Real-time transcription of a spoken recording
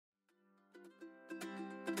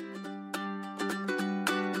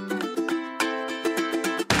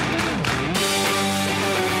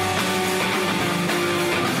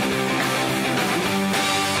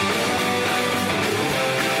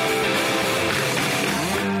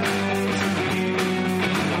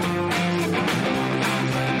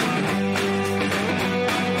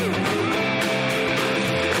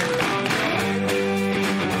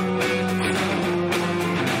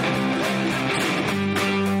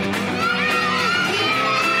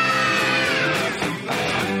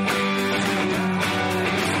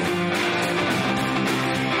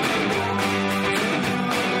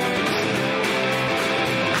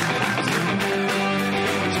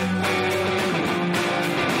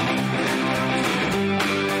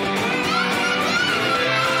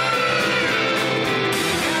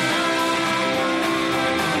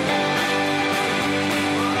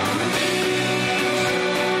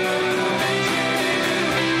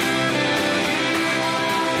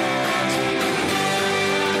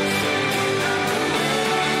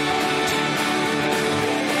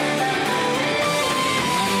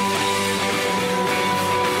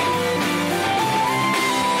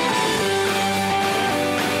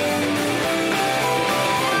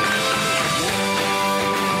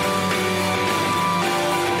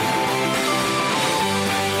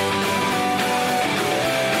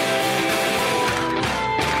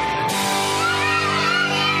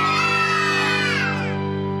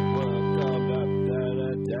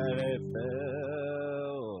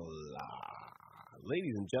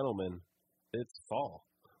Ladies and gentlemen, it's fall.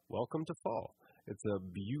 Welcome to fall. It's a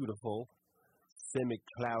beautiful,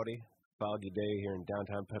 semi-cloudy, foggy day here in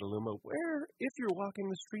downtown Petaluma where, if you're walking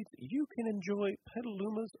the streets, you can enjoy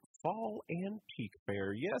Petaluma's Fall Antique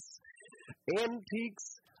Fair. Yes,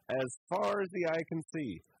 antiques as far as the eye can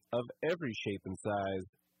see, of every shape and size.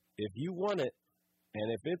 If you want it,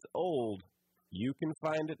 and if it's old, you can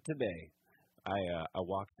find it today. I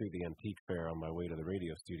walked through the antique fair on my way to the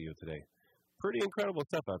radio studio today. Pretty incredible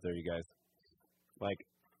stuff out there, you guys. Like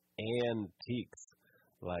antiques,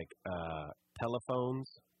 like telephones,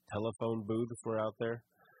 telephone booths were out there.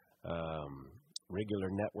 Regular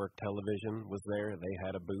network television was there. They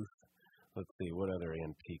had a booth. Let's see, what other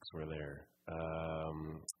antiques were there?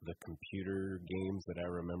 The computer games that I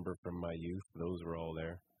remember from my youth, those were all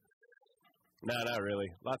there. No, not really.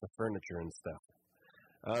 Lots of furniture and stuff.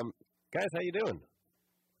 Guys, how you doing?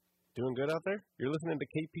 Doing good out there? You're listening to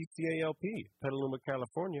KPCALP, Petaluma,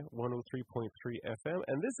 California, 103.3 FM,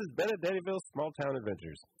 and this is Benedettiville Small Town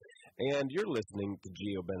Adventures. And you're listening to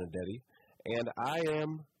Gio Benedetti, and I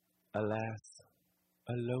am, alas,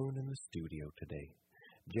 alone in the studio today.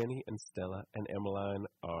 Jenny and Stella and Emmeline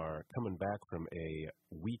are coming back from a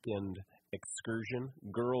weekend excursion,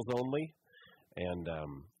 girls only, and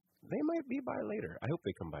they might be by later. I hope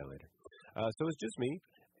they come by later. So it's just me,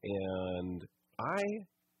 and I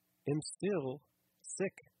am still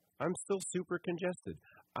sick. I'm still super congested.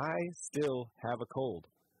 I still have a cold.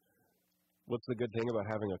 What's the good thing about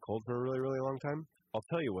having a cold for a really, really long time? I'll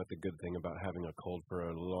tell you what the good thing about having a cold for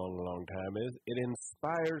a long, long time is. It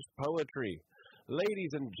inspires poetry.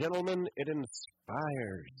 Ladies and gentlemen, it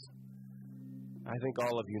inspires. I think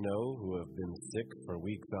all of you know who have been sick for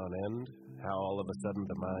weeks on end, how all of a sudden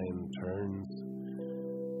the mind turns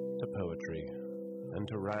to poetry and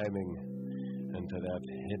to rhyming and to that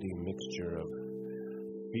heady mixture of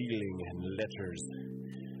feeling and letters.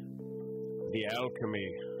 The alchemy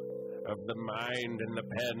of the mind and the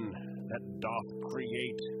pen that doth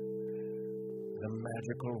create the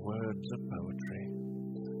magical words of poetry.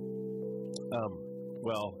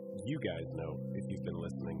 Well, you guys know, if you've been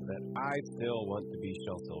listening, that I still want to be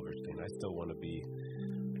Shel Silverstein. I still want to be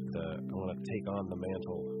I want to take on the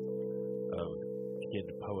mantle of kid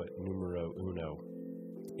poet numero uno.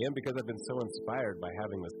 And because I've been so inspired by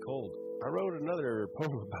having this cold, I wrote another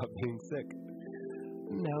poem about being sick.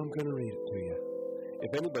 Now I'm going to read it to you.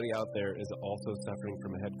 If anybody out there is also suffering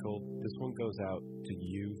from a head cold, this one goes out to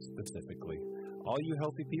you specifically. All you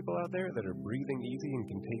healthy people out there that are breathing easy and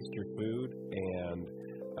can taste your food and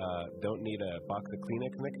don't need a box of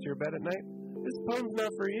Kleenex next to your bed at night, this poem's not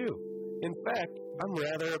for you. In fact, I'm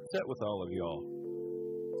rather upset with all of y'all.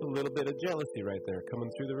 It's a little bit of jealousy right there coming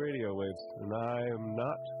through the radio waves, and I am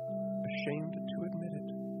not ashamed to admit it.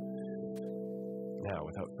 Now,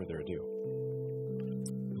 without further ado,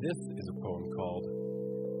 this is a poem called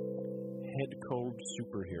Head Cold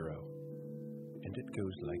Superhero, and it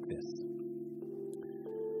goes like this.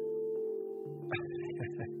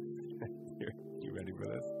 You ready for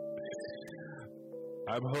this?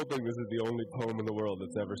 I'm hoping this is the only poem in the world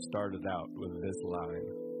that's ever started out with this line.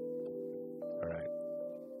 All right,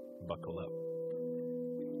 buckle up.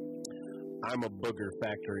 I'm a booger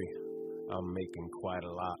factory. I'm making quite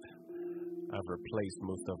a lot. I've replaced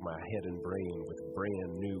most of my head and brain with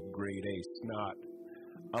brand new grade A snot.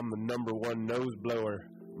 I'm the number one nose blower.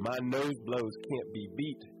 My nose blows can't be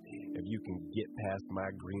beat. If you can get past my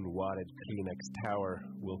green-wadded Kleenex tower,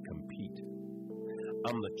 we'll compete.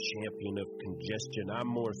 I'm the champion of congestion. I'm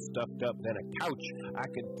more stuffed up than a couch. I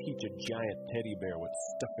could teach a giant teddy bear what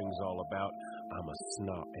stuffing's all about. I'm a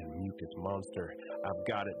snot and mucus monster. I've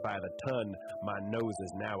got it by the ton. My nose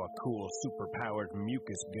is now a cool, super-powered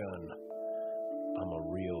mucus gun. I'm a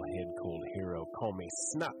real head-cold hero. Call me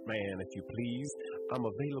Snot Man, if you please. I'm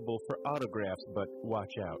available for autographs, but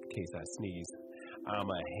watch out in case I sneeze. I'm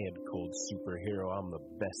a head-cold superhero. I'm the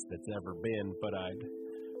best that's ever been, but I'd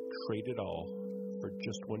trade it all for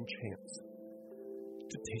just one chance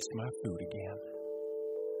to taste my food again.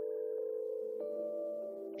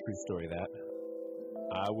 True story that.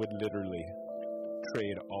 I would literally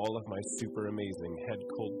trade all of my super amazing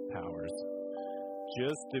head-cold powers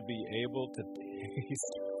just to be able to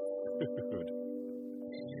taste food.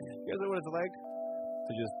 You guys know what it's like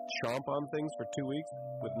to just chomp on things for 2 weeks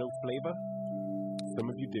with no flavor? Some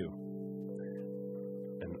of you do.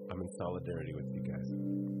 And I'm in solidarity with you guys.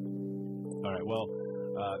 All right, well,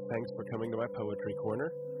 thanks for coming to my poetry corner.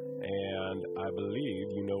 And I believe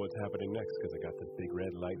you know what's happening next because I got this big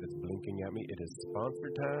red light that's blinking at me. It is sponsor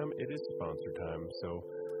time. It is sponsor time. So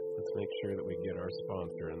let's make sure that we get our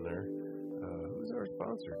sponsor in there. Who's our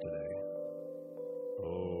sponsor today?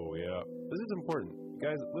 Oh, yeah. This is important.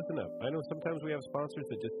 Guys, listen up. I know sometimes we have sponsors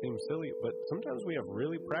that just seem silly, but sometimes we have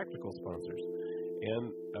really practical sponsors.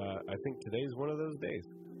 And I think today is one of those days.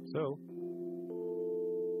 So,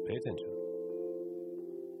 pay attention.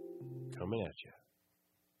 Coming at you.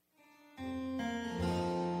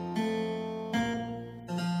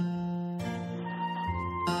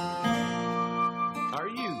 Are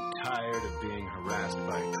you tired of being harassed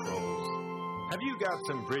by trolls? Have you got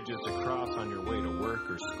some bridges to cross on your way to work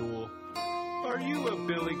or school? Are you a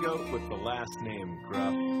billy goat with the last name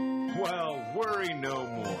Gruff? Well, worry no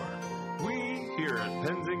more. We here at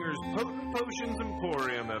Penzinger's Potent Potions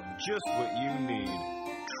Emporium have just what you need.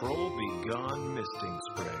 Troll Be Gone Misting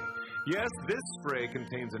Spray. Yes, this spray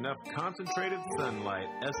contains enough concentrated sunlight,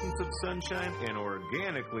 essence of sunshine, and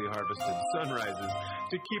organically harvested sunrises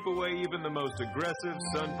to keep away even the most aggressive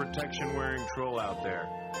sun protection wearing troll out there.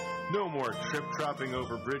 No more trip-tropping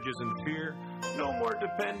over bridges in fear. No more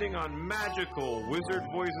depending on magical wizard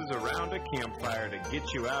voices around a campfire to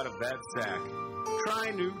get you out of that sack.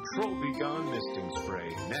 Try new Troll Be Gone Misting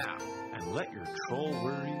Spray now and let your troll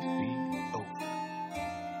worries be over.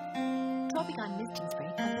 Troll Be Gone Misting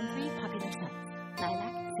Spray comes in 3 popular scents: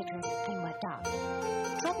 lilac, citrus, and wet dog.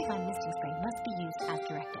 Troll Be Gone Misting Spray must be used as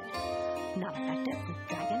directed. Not effective with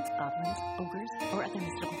dragons, goblins, ogres, or other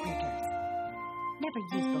mystical creatures. Never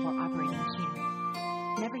use before operating machinery.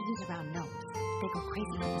 Never use around gnomes. They go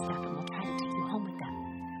crazy with the stuff and will try to take you home with them.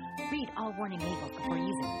 Read all warning labels before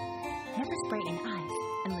using. Never spray in eyes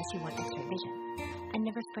unless you want X-ray vision. And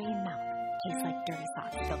never spray in mouth. Tastes like dirty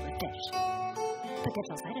socks filled with fish.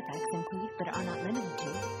 Potential side effects include, but are not limited to,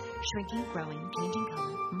 shrinking, growing, changing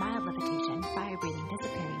color, mild levitation, fire breathing,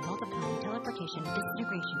 disappearing, multiplying, teleportation,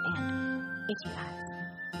 disintegration, and itchy eyes.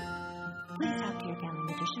 Please talk to your family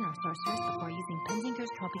magician or sorceress before using Penzinger's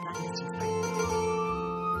Troll Be Gone Misting Spray.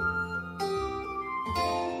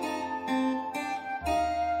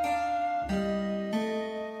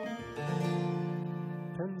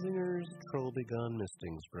 Penzinger's Troll Be Gone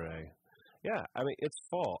Misting Spray. Yeah, I mean, it's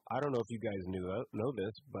fall. I don't know if you guys know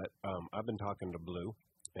this, but I've been talking to Blue,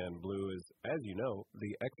 and Blue is, as you know,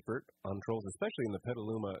 the expert on trolls, especially in the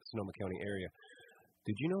Petaluma, Sonoma County area.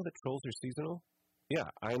 Did you know that trolls are seasonal? Yeah,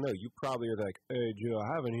 I know. You probably are like, hey, Joe,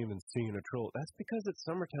 I haven't even seen a troll. That's because it's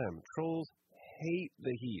summertime. Trolls hate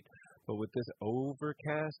the heat. But with this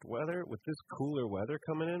overcast weather, with this cooler weather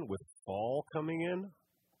coming in, with fall coming into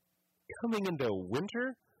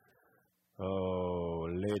winter, oh,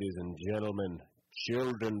 ladies and gentlemen,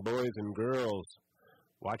 children, boys and girls,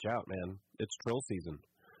 watch out, man. It's troll season.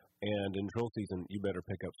 And in troll season, you better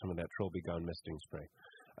pick up some of that Troll Be Gone Misting Spray.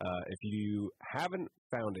 If you haven't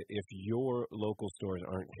found it, if your local stores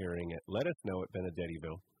aren't carrying it, let us know at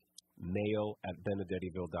Benedettiville,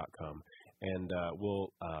 mail@benedettiville.com, and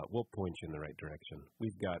we'll point you in the right direction.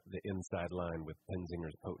 We've got the inside line with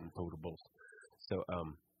Penzinger's Potent Potables. So,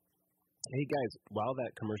 hey guys, while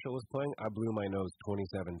that commercial was playing, I blew my nose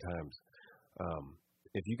 27 times.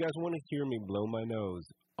 If you guys want to hear me blow my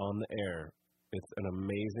nose on the air, it's an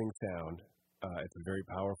amazing sound. It's a very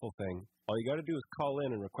powerful thing. All you got to do is call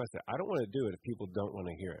in and request it. I don't want to do it if people don't want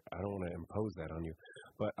to hear it. I don't want to impose that on you.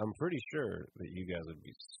 But I'm pretty sure that you guys would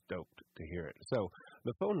be stoked to hear it. So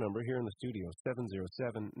the phone number here in the studio is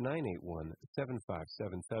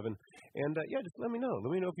 707-981-7577. And, just let me know.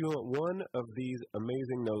 Let me know if you want one of these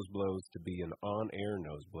amazing nose blows to be an on-air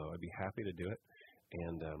nose blow. I'd be happy to do it.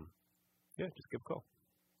 And, just give a call.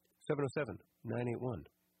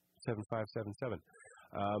 707-981-7577.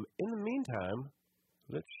 In the meantime,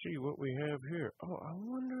 let's see what we have here. Oh, I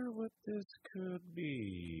wonder what this could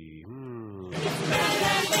be.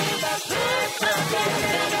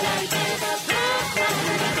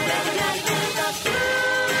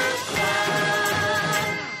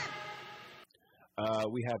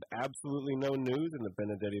 We have absolutely no news in the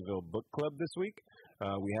Benedettiville Book Club this week.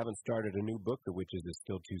 We haven't started a new book. The Witches is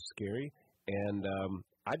still too scary. And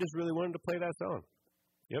I just really wanted to play that song.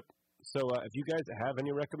 Yep. So if you guys have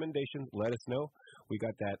any recommendations, let us know. We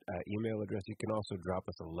got that email address. You can also drop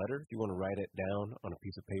us a letter if you want to write it down on a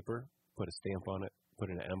piece of paper, put a stamp on it, put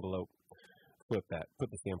it in an envelope, flip that, put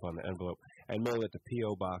the stamp on the envelope, and mail it to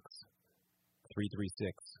P.O. Box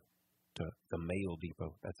 336 to the Mail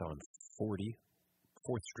Depot. That's on 4th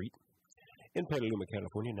Street in Petaluma,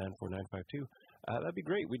 California, 94952. That'd be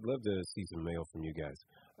great. We'd love to see some mail from you guys.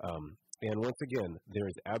 And once again, there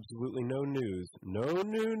is absolutely no news, no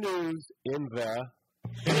new news in the...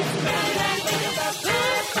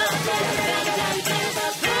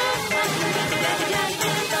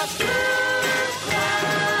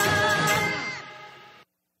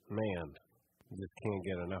 Man, just can't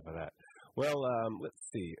get enough of that. Well, let's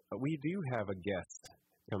see. We do have a guest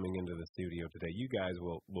coming into the studio today. You guys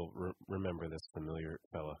will remember this familiar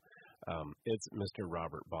fella. It's Mr.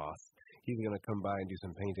 Robert Boss. He's going to come by and do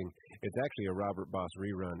some painting. It's actually a Robert Boss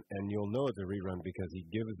rerun, and you'll know it's a rerun because he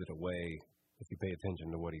gives it away if you pay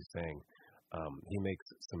attention to what he's saying. He makes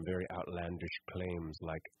some very outlandish claims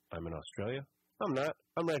like, I'm in Australia? I'm not.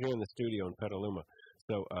 I'm right here in the studio in Petaluma.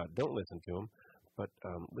 So don't listen to him. But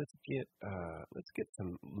let's get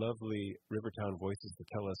some lovely Rivertown voices to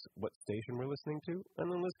tell us what station we're listening to,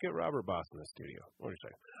 and then let's get Robert Boss in the studio. What do you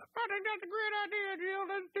say? I think that's a great idea, Jill.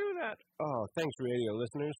 Let's do that. Oh, thanks, radio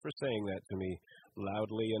listeners, for saying that to me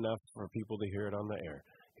loudly enough for people to hear it on the air.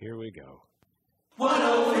 Here we go.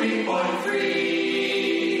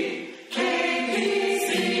 103.3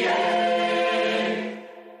 KPCA.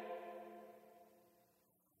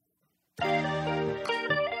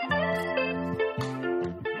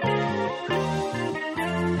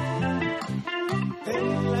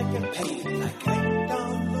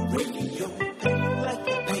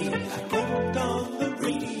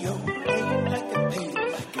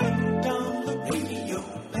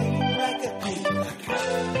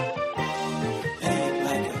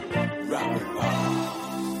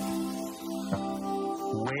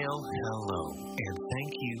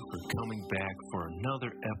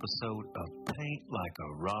 Episode of Paint Like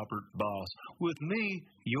a Robert Boss with me,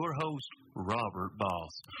 your host, Robert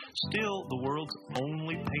Boss, still the world's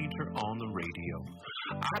only painter on the radio.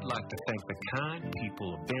 I'd like to thank the kind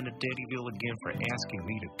people of Benedettiville again for asking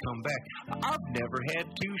me to come back. I've never had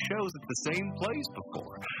two shows at the same place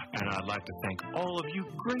before. And I'd like to thank all of you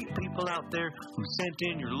great people out there who sent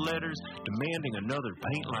in your letters demanding another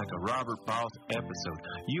Paint Like a Robert Boss episode.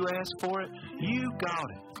 You asked for it, you got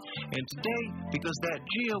it. And today, because that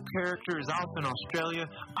Geo character is off in Australia,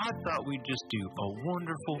 I thought we'd just do a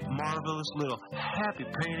wonderful, marvelous little happy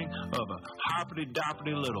painting of a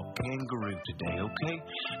hoppity-doppity little kangaroo today, okay?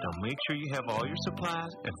 Now make sure you have all your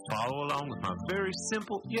supplies and follow along with my very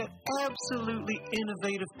simple yet absolutely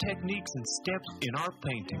innovative techniques and steps in our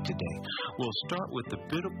painting today. We'll start with the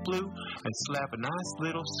bit of blue and slap a nice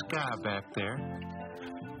little sky back there.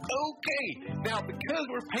 Okay, now because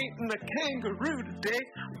we're painting the kangaroo today,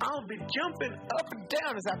 I'll be jumping up and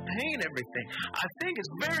down as I paint everything. I think it's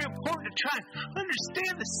very important to try and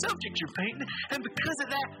understand the subject you're painting, and because of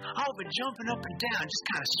that, I'll be jumping up and down, just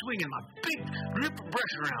kind of swinging my big gripper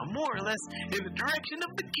brush around, more or less in the direction of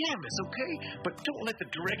the canvas, okay? But don't let the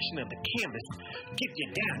direction of the canvas get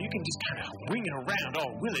you down. You can just kind of wing it around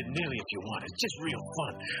all willy-nilly if you want. It's just real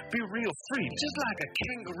fun. Be real free, just like a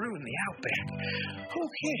kangaroo in the outback.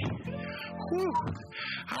 Okay. Whew.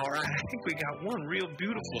 All right, I think we got one real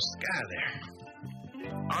beautiful sky there.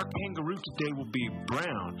 Our kangaroo today will be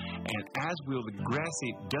brown, and as will the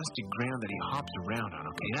grassy, dusty ground that he hops around on,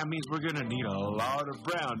 okay? That means we're going to need a lot of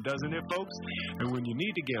brown, doesn't it, folks? And when you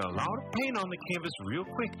need to get a lot of paint on the canvas real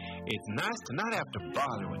quick, it's nice to not have to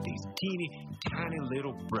bother with these teeny, tiny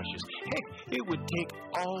little brushes. Heck, it would take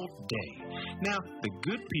all day. Now, the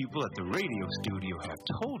good people at the radio studio have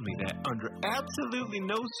told me that under absolutely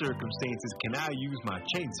no circumstances can I use my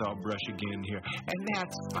chainsaw brush again here, and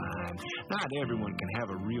that's fine. Not everyone can have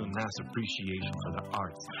a real nice appreciation for the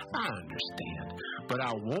arts. I understand. But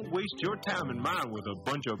I won't waste your time and mine with a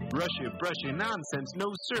bunch of brushy nonsense,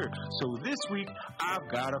 no sir. So this week, I've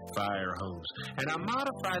got a fire hose. And I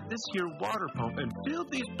modified this here water pump and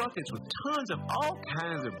filled these buckets with tons of all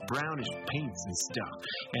kinds of brownish paints and stuff.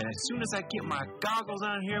 And as soon as I get my goggles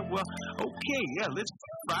on here, well, okay, yeah, let's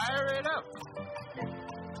fire it up.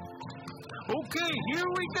 Okay, here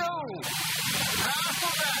we go. All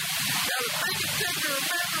right. Now, the biggest thing to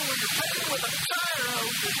remember when you're painting with a fire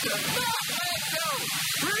hose is to not let go.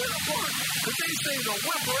 Real important, because these things will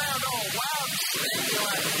whip around all wild and crazy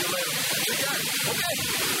like if you let them. You got it. Okay.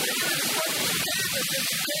 You're going to spray the canvas if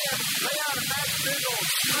you can. Lay out a nice big old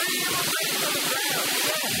stream of paint on the ground.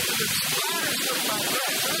 Yeah, the splatters look like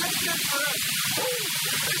that. So that's good for us. Ooh,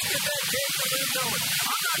 let's get that kangaroo going.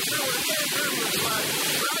 I'm not sure what a kangaroo looks like,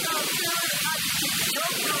 but I know I'm feeling it. I can keep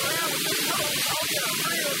jumping around with this hose. I'll get a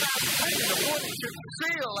real nice painting of what it should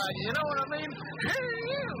feel like. You know what I mean? Hey,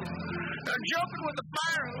 jumping with the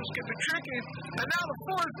fire hose can be tricky, and now the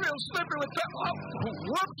floor's real slippery with that. Oh,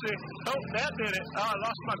 whoopsie. Oh, that did it. Oh, I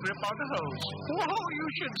lost my grip on the hose. Whoa, you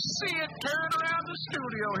should see it turn around the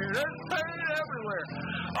studio here. There's paint everywhere.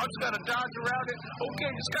 I just got to dodge around it. Okay,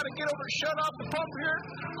 just got to get over and shut off the pump here.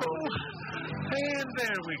 Oh, and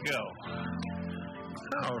there we go.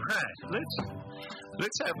 All right,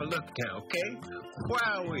 Let's have a look now, okay?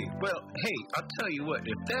 Wowee. Well, hey, I'll tell you what,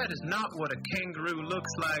 if that is not what a kangaroo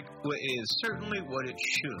looks like, well, it is certainly what it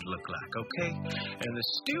should look like, okay? And the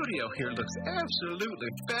studio here looks absolutely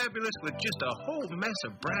fabulous with just a whole mess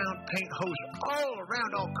of brown paint hose all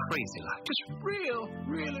around, all crazy like. Just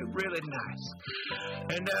really, really nice.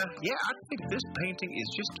 And, yeah, I think this painting is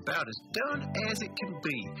just about as done as it can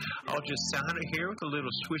be. I'll just sign it here with a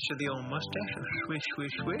little swish of the old mustache. Swish,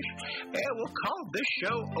 swish, swish. And we'll call this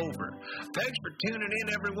show over. Thanks for tuning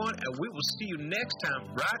in, everyone, and we will see you next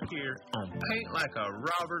time right here on Paint Like a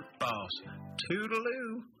Robert Boss.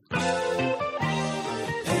 Toodaloo.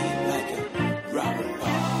 Paint like a Robert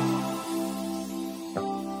Boss.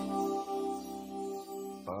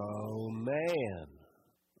 Oh, man.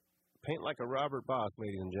 Paint Like a Robert Boss,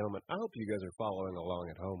 ladies and gentlemen. I hope you guys are following along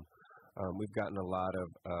at home. We've gotten a lot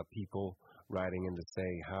of people writing in to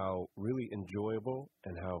say how really enjoyable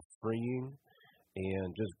and how freeing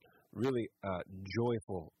and just really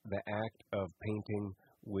joyful the act of painting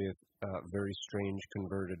with very strange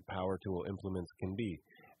converted power tool implements can be.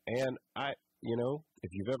 And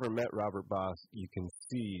if you've ever met Robert Boss, you can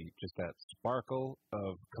see just that sparkle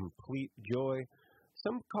of complete joy.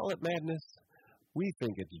 Some call it madness. We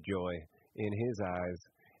think it's joy in his eyes,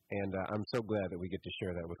 and I'm so glad that we get to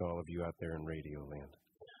share that with all of you out there in Radio Land.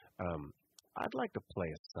 I'd like to play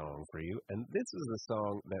a song for you, and this is a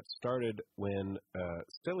song that started when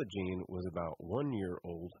Stella Jean was about 1 year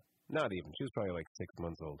old. Not even. She was probably like 6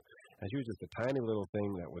 months old. And she was just a tiny little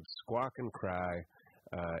thing that would squawk and cry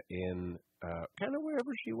in kind of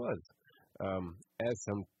wherever she was, as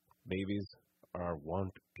some babies are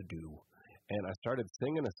wont to do. And I started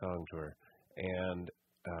singing a song to her, and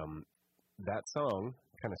that song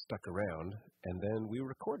kind of stuck around, and then we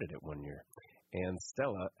recorded it 1 year. And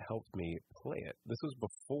Stella helped me play it. This was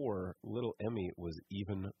before little Emmy was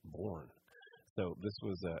even born. So this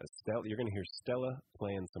was Stella. You're going to hear Stella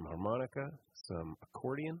playing some harmonica, some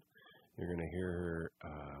accordion. You're going to hear her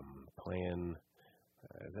playing,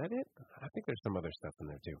 is that it? I think there's some other stuff in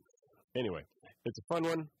there too. Anyway, it's a fun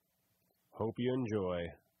one. Hope you enjoy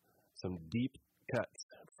some deep cuts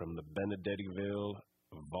from the Benedettiville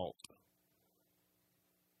Vault.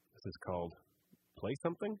 This is called Play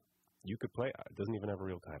Something. You Could Play. It doesn't even have a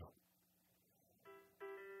real title.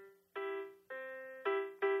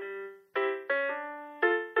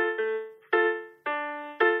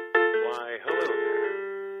 Why, hello there.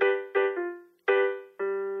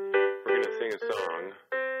 We're going to sing a song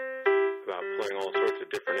about playing all sorts of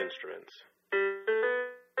different instruments.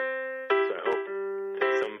 So I hope that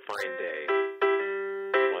some fine day,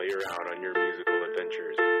 while you're out on your musical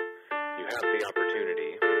adventures, you have the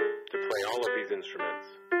opportunity to play all of these instruments.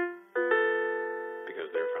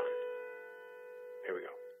 Because they're fun. Here we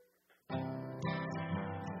go.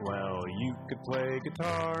 Well, you could play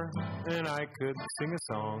guitar, and I could sing a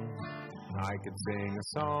song. I could sing a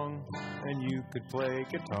song, and you could play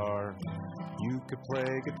guitar. You could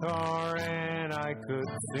play guitar, and I could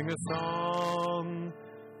sing a song.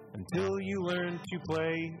 Until you learn to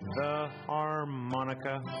play the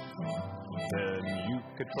harmonica. Then you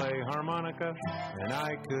could play harmonica, and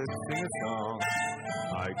I could sing a song.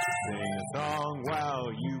 I could sing a song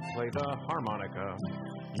while you play the harmonica.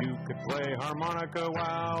 You could play harmonica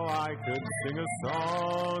while I could sing a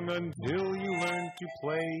song until you learn to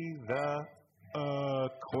play the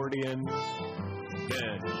accordion.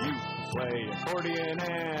 Then you could play accordion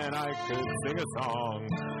and I could sing a song.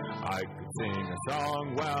 I could sing a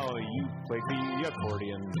song while you play the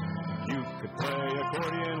accordion. You could play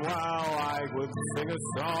accordion while I would sing a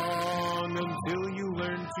song until you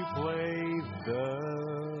learn to play the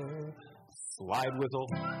slide whistle.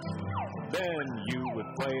 Then you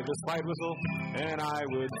would play the slide whistle and I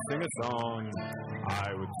would sing a song.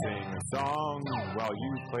 I would sing a song while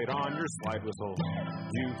you played on your slide whistle.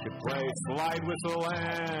 You could play slide whistle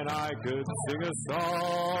and I could sing a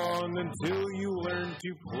song until you learn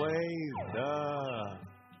to play the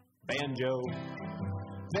banjo.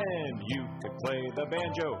 Then you could play the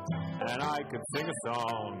banjo and I could sing a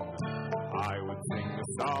song. I would sing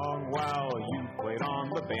a song while you played on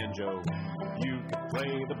the banjo. You could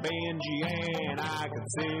play the banjee and I could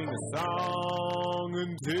sing a song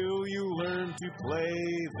until you learn to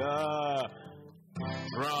play the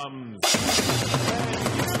drums. Then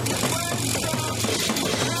you could play the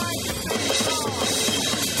drums and I could sing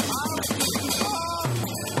a song.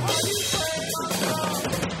 I would sing a song while you played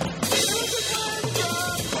the drums. You could play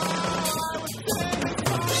the drums while I would sing a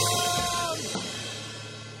song.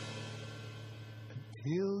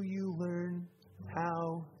 Until you learn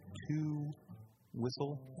how to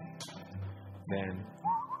whistle, then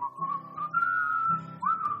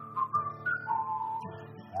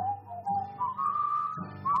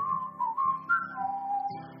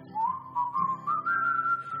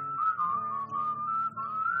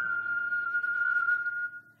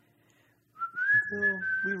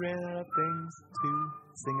we ran out of things to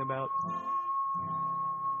sing about.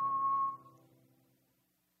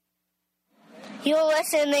 You're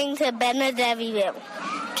listening to Benedetteville,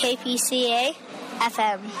 KPCA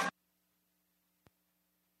FM.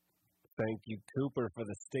 Thank you, Cooper, for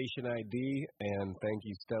the station ID, and thank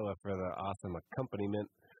you, Stella, for the awesome accompaniment.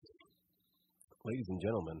 Ladies and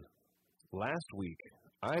gentlemen, last week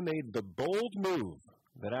I made the bold move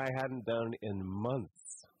that I hadn't done in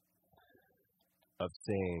months of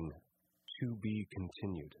saying, to be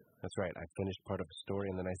continued. That's right, I finished part of a story,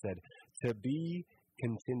 and then I said, to be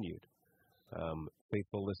continued.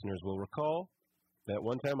 Faithful listeners will recall that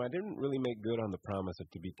one time I didn't really make good on the promise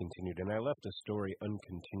of to be continued, and I left a story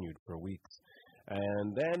uncontinued for weeks.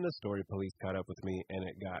 And then the story police caught up with me, and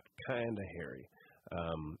it got kind of hairy.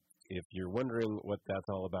 If you're wondering what that's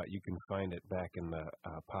all about, you can find it back in the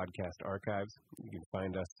podcast archives. You can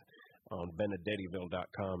find us on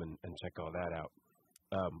Benedetteville.com and check all that out.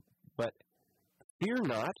 But fear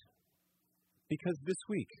not, because this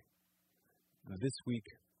week,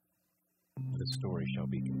 the story shall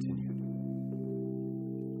be continued.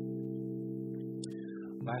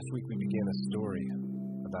 Last week we began a story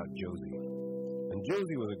about Josie. And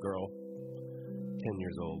Josie was a girl, 10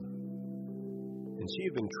 years old. And she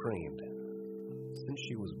had been trained since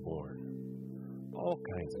she was born. All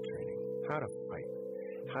kinds of training. How to fight.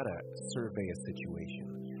 How to survey a situation.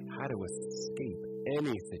 How to escape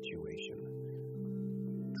any situation.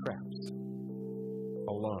 Traps.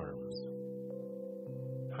 Alarms.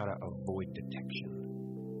 How to avoid detection.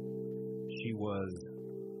 She was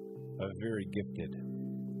a very gifted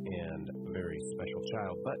and very special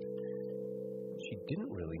child, but she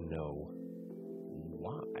didn't really know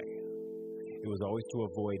why. It was always to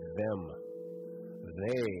avoid them.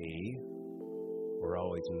 They were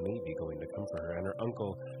always maybe going to come for her, and her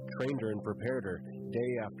uncle trained her and prepared her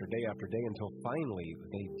day after day after day until finally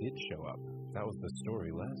they did show up. That was the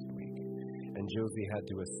story last week. And Josie had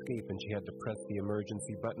to escape, and she had to press the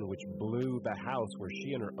emergency button, which blew the house where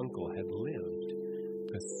she and her uncle had lived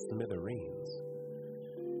to smithereens.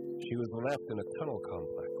 She was left in a tunnel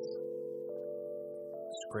complex,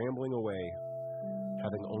 scrambling away,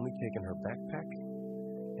 having only taken her backpack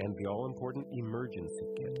and the all-important emergency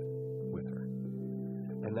kit with her.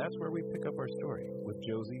 And that's where we pick up our story, with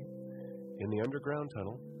Josie in the underground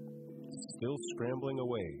tunnel, still scrambling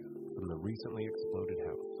away from the recently exploded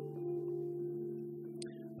house.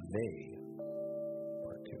 They,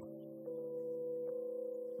 part 2.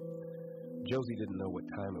 Josie didn't know what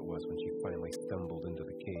time it was when she finally stumbled into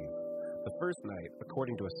the cave. The first night,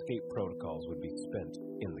 according to escape protocols, would be spent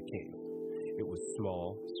in the cave. It was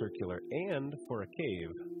small, circular, and, for a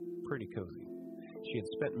cave, pretty cozy. She had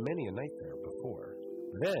spent many a night there before.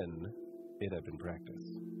 Then, it had been practice.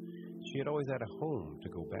 She had always had a home to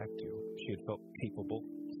go back to. She had felt capable,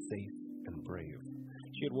 safe, and brave.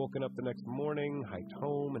 She had woken up the next morning, hiked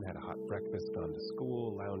home, and had a hot breakfast, gone to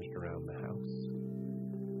school, lounged around the house.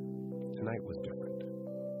 Tonight was different.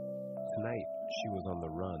 Tonight, she was on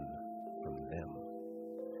the run from them.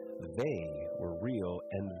 They were real,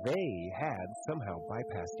 and they had somehow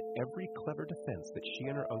bypassed every clever defense that she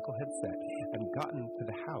and her uncle had set and gotten to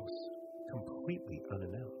the house completely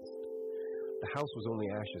unannounced. The house was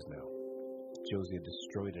only ashes now. Josie had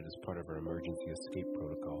destroyed it as part of her emergency escape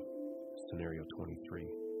protocol, Scenario 23.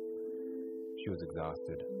 She was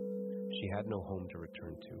exhausted. She had no home to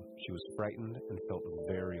return to. She was frightened and felt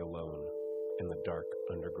very alone in the dark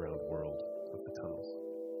underground world of the tunnels.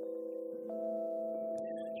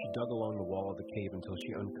 She dug along the wall of the cave until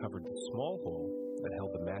she uncovered the small hole that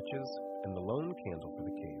held the matches and the lone candle for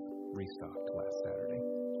the cave, restocked last Saturday.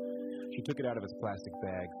 She took it out of its plastic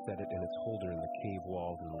bag, set it in its holder in the cave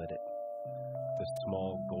walls, and lit it. The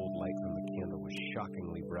small gold light from the candle was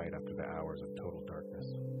shockingly bright after the hours of total darkness.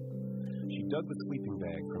 She dug the sleeping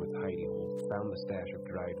bag from its hidey hole, found the stash of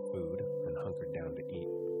dried food, and hunkered down to eat.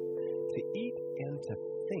 To eat and to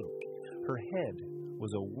think. Her head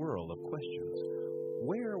was a whirl of questions.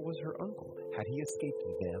 Where was her uncle? Had he escaped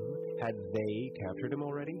them? Had they captured him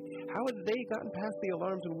already? How had they gotten past the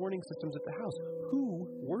alarms and warning systems at the house? Who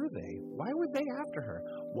were they? Why were they after her?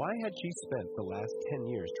 Why had she spent the last 10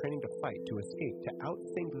 years training to fight, to escape, to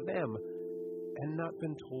outthink them, and not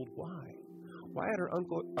been told why? Why had her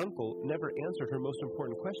uncle never answered her most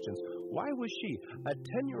important questions? Why was she, a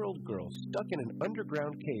 10-year-old girl stuck in an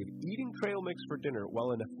underground cave, eating trail mix for dinner while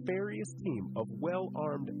a nefarious team of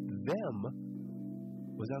well-armed them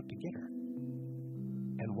was out to get her?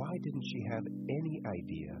 And why didn't she have any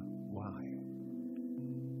idea why?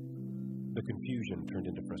 The confusion turned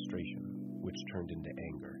into frustration, which turned into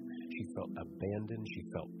anger. She felt abandoned, she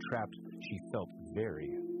felt trapped, she felt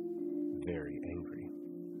very, very angry.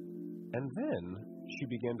 And then she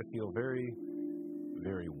began to feel very,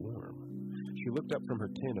 very warm. She looked up from her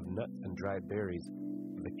tin of nuts and dried berries.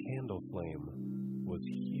 The candle flame was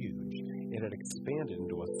huge. It had expanded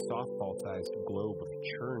into a softball-sized globe of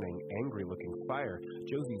churning, angry-looking fire.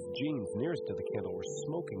 Josie's jeans nearest to the candle were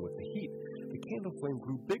smoking with the heat. The candle flame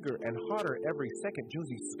grew bigger and hotter every second.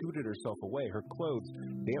 Josie scooted herself away, her clothes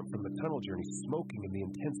damp from the tunnel journey, smoking in the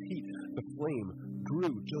intense heat. The flame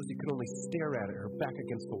grew. Josie could only stare at it, her back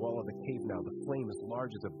against the wall of the cave now. The flame as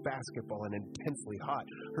large as a basketball and intensely hot.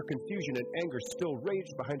 Her confusion and anger still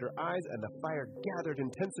raged behind her eyes, and the fire gathered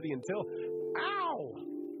intensity until... Ow!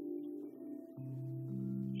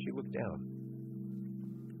 She looked down.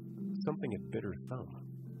 Something had bit her thumb.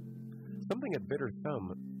 Something had bit her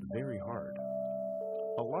thumb very hard.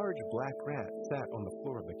 A large black rat sat on the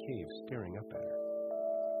floor of the cave, staring up at her.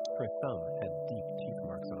 Her thumb had deep teeth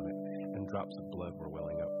marks on it, and drops of blood were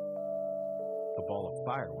welling up. The ball of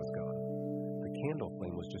fire was gone. The candle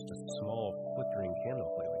flame was just a small, flickering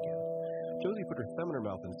candle flame again. Josie put her thumb in her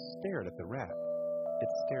mouth and stared at the rat. It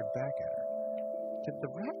stared back at her. Did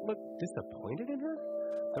the rat look disappointed in her?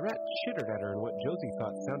 The rat chittered at her in what Josie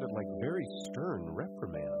thought sounded like very stern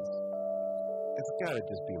reprimands. It's gotta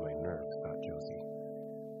just be my nerves, thought Josie.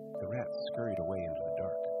 The rat scurried away into the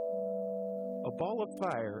dark. A ball of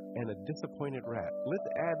fire and a disappointed rat. Let's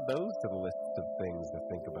add those to the lists of things to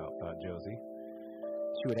think about, thought Josie.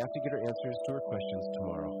 She would have to get her answers to her questions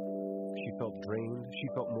tomorrow. She felt drained.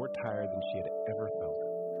 She felt more tired than she had ever felt.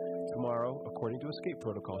 Tomorrow, according to escape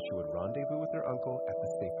protocol, she would rendezvous with her uncle at the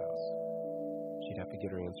safe house. She'd have to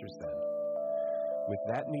get her answers then. With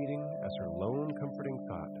that meeting as her lone comforting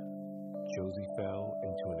thought, Josie fell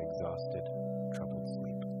into an exhausted, troubled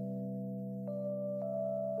sleep.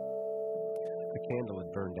 The candle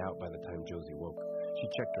had burned out by the time Josie woke. She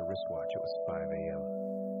checked her wristwatch. It was 5 a.m.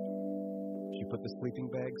 She put the sleeping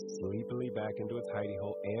bag sleepily back into its hidey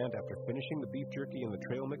hole and, after finishing the beef jerky and the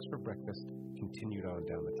trail mix for breakfast, continued on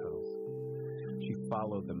down the tunnels. She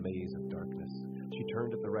followed the maze of darkness. She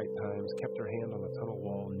turned at the right times, kept her hand on the tunnel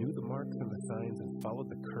wall, knew the marks and the signs, and followed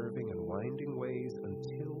the curving and winding ways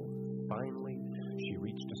until, finally, she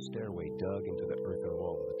reached a stairway dug into the earthen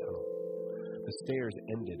wall of the tunnel. The stairs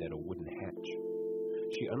ended at a wooden hatch.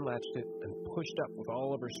 She unlatched it and pushed up with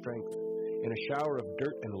all of her strength. In a shower of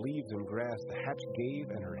dirt and leaves and grass, the hatch gave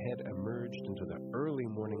and her head emerged into the early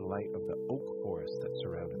morning light of the oak forest that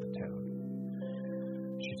surrounded the town.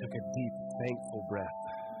 She took a deep, thankful breath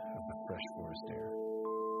of the fresh forest air.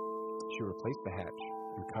 She replaced the hatch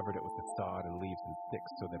and covered it with the sod and leaves and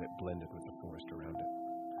sticks so that it blended with the forest around it.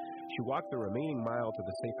 She walked the remaining mile to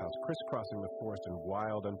the safe house, crisscrossing the forest in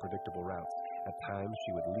wild, unpredictable routes. At times,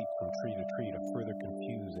 she would leap from tree to tree to further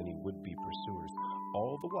confuse any would-be pursuers,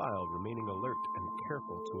 all the while remaining alert and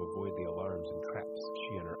careful to avoid the alarms and traps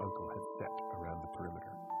she and her uncle had set around the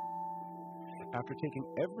perimeter. After taking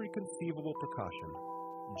every conceivable precaution,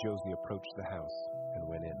 Josie approached the house and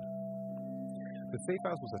went in. The safe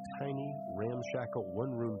house was a tiny, ramshackle,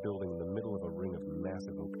 one-room building in the middle of a ring of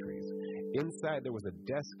massive oak trees. Inside there was a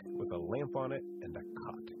desk with a lamp on it and a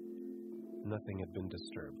cot. Nothing had been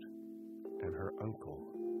disturbed, and her uncle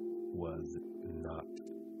was not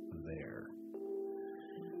there.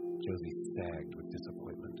 Josie sagged with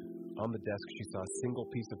disappointment. On the desk she saw a single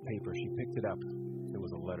piece of paper. She picked it up. It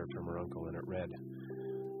was a letter from her uncle, and it read,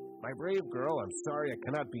 "My brave girl, I'm sorry I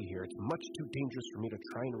cannot be here. It's much too dangerous for me to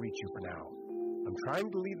try and reach you for now. I'm trying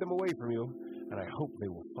to lead them away from you, and I hope they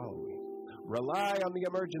will follow me. Rely on the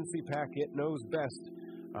emergency pack. It knows best.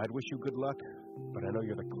 I'd wish you good luck, but I know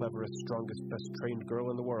you're the cleverest, strongest, best trained girl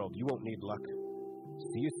in the world. You won't need luck.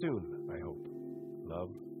 See you soon, I hope. Love,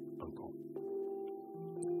 Uncle."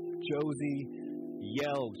 Josie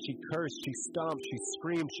yelled, she cursed, she stomped, she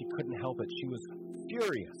screamed. She couldn't help it. She was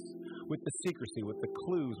furious with the secrecy, with the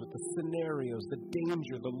clues, with the scenarios, the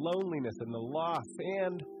danger, the loneliness, and the loss,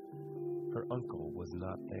 and her uncle was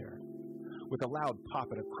not there. With a loud pop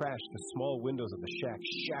and a crash, the small windows of the shack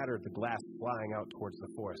shattered, the glass flying out towards the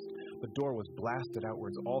forest. The door was blasted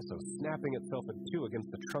outwards also, snapping itself in two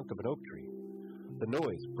against the trunk of an oak tree. The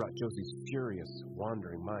noise brought Josie's furious,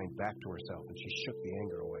 wandering mind back to herself, and she shook the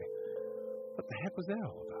anger away. What the heck was that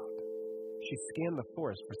all about? She scanned the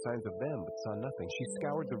forest for signs of them, but saw nothing. She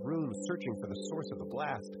scoured the room, searching for the source of the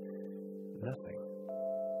blast. Nothing.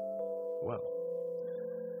 Well,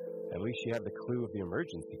 at least she had the clue of the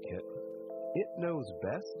emergency kit. It knows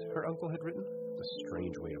best, her uncle had written. A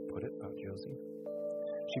strange way to put it, thought Josie.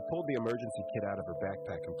 She pulled the emergency kit out of her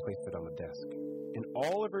backpack and placed it on the desk. In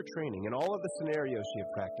all of her training, in all of the scenarios she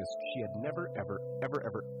had practiced, she had never,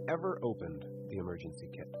 ever opened the emergency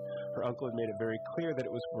kit. Her uncle had made it very clear that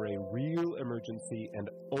it was for a real emergency and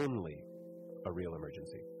only a real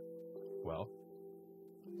emergency. Well,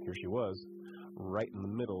 here she was, right in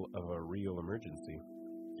the middle of a real emergency.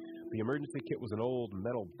 The emergency kit was an old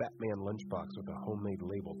metal Batman lunchbox with a homemade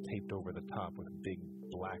label taped over the top with big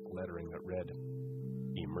black lettering that read,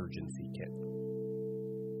 Emergency Kit.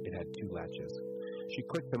 It had 2 latches. She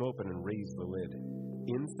clicked them open and raised the lid.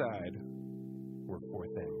 Inside were 4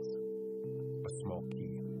 things. A small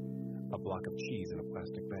key, a block of cheese in a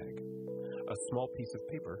plastic bag, a small piece of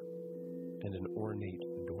paper, and an ornate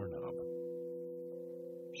doorknob.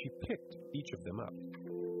 She picked each of them up.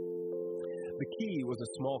 The key was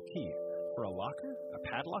a small key. For a locker? A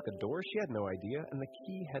padlock? A door? She had no idea, and the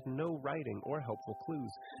key had no writing or helpful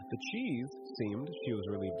clues. The cheese seemed, she was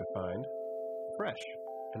relieved to find, fresh,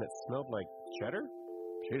 and it smelled like cheddar?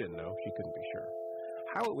 She didn't know. She couldn't be sure.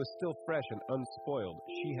 How it was still fresh and unspoiled,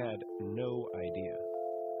 she had no idea.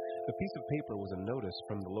 The piece of paper was a notice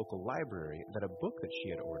from the local library that a book that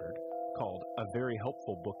she had ordered, called A Very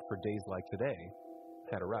Helpful Book for Days Like Today,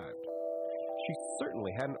 had arrived. She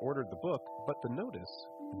certainly hadn't ordered the book, but the notice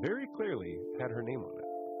very clearly had her name on it.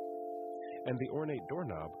 And the ornate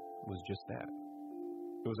doorknob was just that.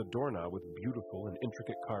 It was a doorknob with beautiful and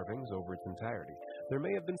intricate carvings over its entirety. There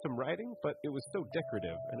may have been some writing, but it was so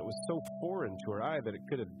decorative and it was so foreign to her eye that it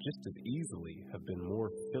could have just as easily have been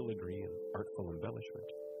more filigree and artful embellishment.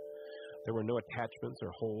 There were no attachments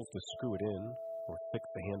or holes to screw it in or fix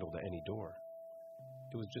the handle to any door.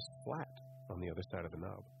 It was just flat on the other side of the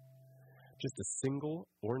knob. Just a single,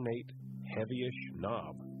 ornate, heavyish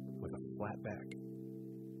knob with a flat back.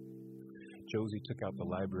 Josie took out the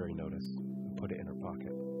library notice and put it in her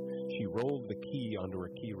pocket. She rolled the key onto her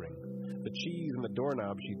key ring. The cheese and the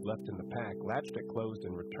doorknob she'd left in the pack, latched it closed,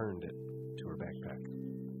 and returned it to her backpack.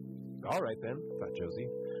 All right, then, thought Josie.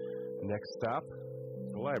 Next stop,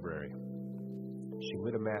 the library. She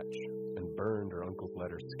lit a match and burned her uncle's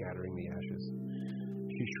letter, scattering the ashes.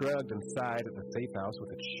 She shrugged and sighed at the safe house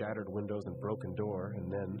with its shattered windows and broken door,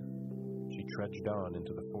 and then she trudged on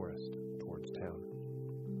into the forest towards town.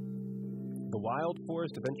 The wild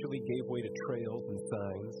forest eventually gave way to trails and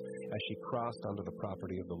signs as she crossed onto the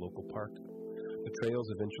property of the local park. The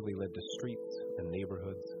trails eventually led to streets and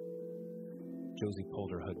neighborhoods. Josie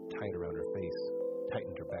pulled her hood tight around her face,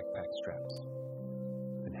 tightened her backpack straps,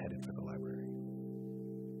 and headed for the library.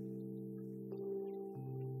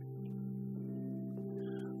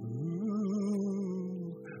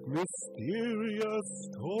 Mysterious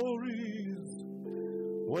stories.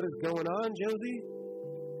 What is going on, Josie?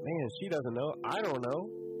 Man, she doesn't know. I don't know.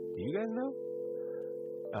 Do you guys know?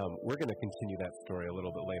 We're going to continue that story a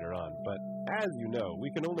little bit later on. But as you know,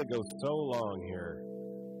 we can only go so long here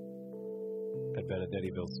at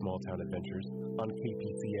Benedettiville's Small Town Adventures on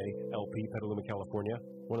KPCA LP, Petaluma, California,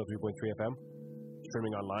 103.3 FM,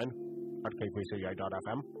 streaming online at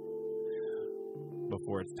kpca.fm.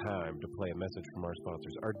 Before it's time to play a message from our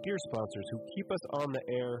sponsors, our dear sponsors who keep us on the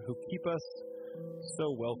air, who keep us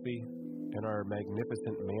so wealthy in our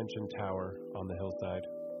magnificent mansion tower on the hillside,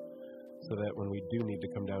 so that when we do need to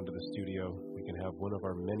come down to the studio, we can have one of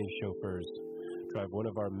our many chauffeurs drive one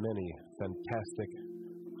of our many fantastic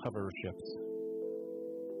hover ships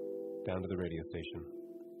down to the radio station.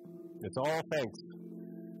 It's all thanks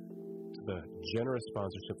to the generous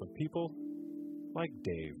sponsorship of people like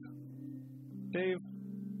Dave. Dave,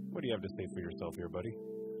 what do you have to say for yourself here, buddy?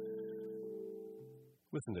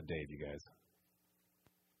 Listen to Dave, you guys.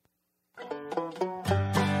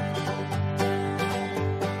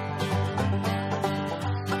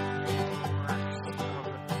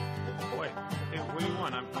 Wait, hey, what do you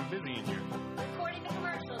want? I'm busy in here. Recording the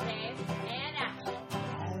commercial, Dave, and action.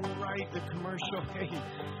 All right, the commercial. Hey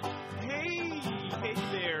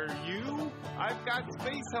there, you. I've got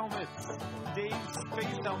space helmets. Dave's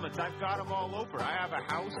space helmets. I've got them all over. I have a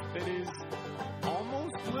house that is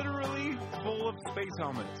almost literally full of space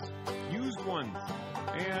helmets. Used ones.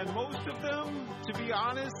 And most of them, to be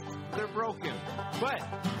honest, they're broken.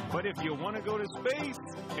 But if you want to go to space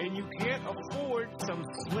and you can't afford some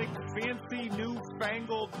slick, fancy,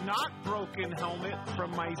 newfangled, not broken helmet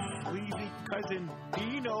from my sleazy cousin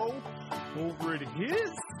Dino over at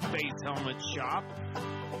his space helmet shop,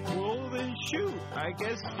 well then shoot, I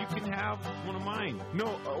guess you can have one of mine.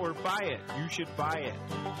 No, or buy it. You should buy it.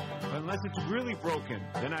 Unless it's really broken,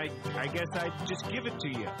 then I guess I'd just give it to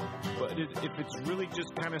you. But if it's really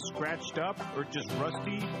just kind of scratched up or just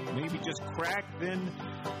rusty, maybe just cracked, then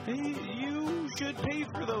hey, you should pay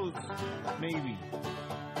for those. Maybe.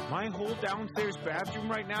 My whole downstairs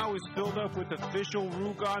bathroom right now is filled up with official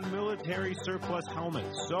Rugon military surplus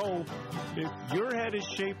helmets. So, if your head is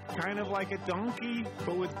shaped kind of like a donkey,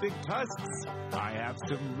 but with big tusks, I have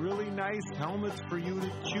some really nice helmets for you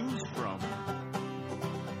to choose from.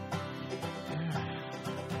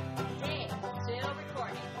 Dave, still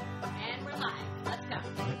recording. And we're live. Let's go.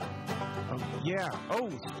 Yeah. Oh,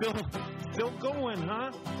 still going,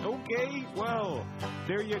 huh? Okay, well,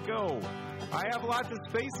 there you go. I have lots of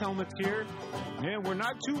space helmets here. Yeah, we're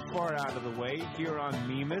not too far out of the way here on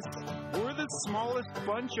Mimas. We're the smallest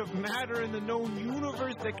bunch of matter in the known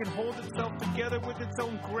universe that can hold itself together with its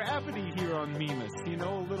own gravity here on Mimas. You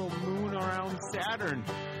know, a little moon around Saturn.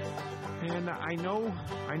 And I know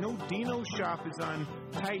Dino's shop is on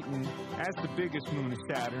Titan as the biggest moon of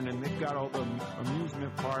Saturn, and they've got all the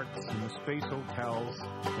amusement parks and the space hotels,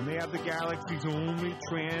 and they have the galaxy's only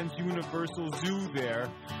trans-universal zoo there.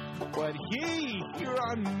 But hey, here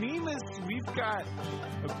on Mimas, we've got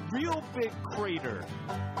a real big crater,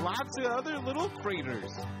 lots of other little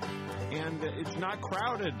craters, and it's not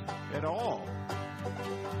crowded at all.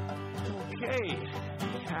 Okay,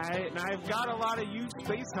 and I've got a lot of used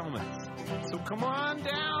space helmets, so come on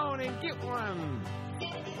down and get one.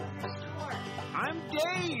 I'm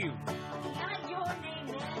Dave. Not your name,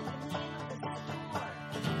 man. The name of the store.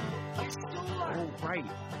 Your store. Oh,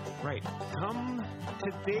 right. Come to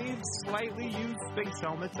Dave's slightly used space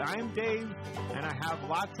helmets. I'm Dave, and I have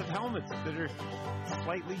lots of helmets that are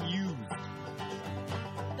slightly used.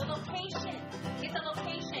 The location. Get the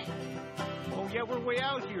location. Oh, yeah, we're way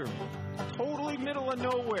out here. Totally middle of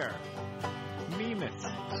nowhere. Mimas,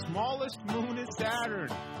 smallest moon of Saturn.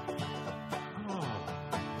 Oh.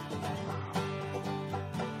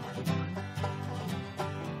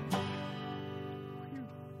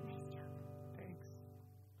 Thanks.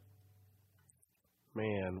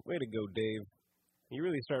 Man, way to go, Dave. You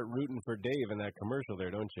really start rooting for Dave in that commercial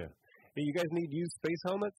there, don't you? Hey, you guys need used space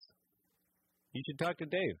helmets? You should talk to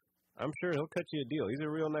Dave. I'm sure he'll cut you a deal. He's a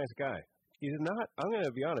real nice guy. He's not, I'm going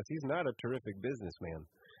to be honest, he's not a terrific businessman.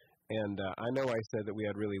 And I know I said that we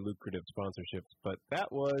had really lucrative sponsorships, but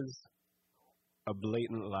that was a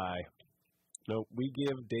blatant lie. No, we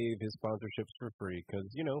give Dave his sponsorships for free because,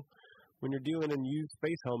 you know, when you're dealing in used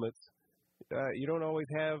space helmets, you don't always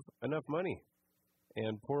have enough money.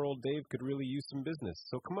 And poor old Dave could really use some business.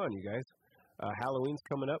 So come on, you guys. Halloween's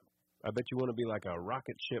coming up. I bet you want to be like a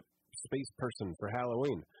rocket ship space person for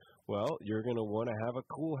Halloween. Well, you're going to want to have a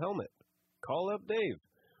cool helmet. Call up Dave.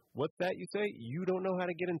 What's that you say? You don't know how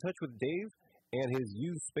to get in touch with Dave and his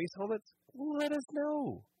used space helmets? Let us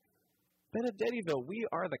know. Benedettiville, we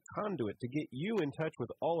are the conduit to get you in touch with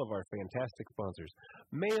all of our fantastic sponsors.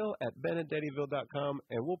 Mail at benedettiville.com,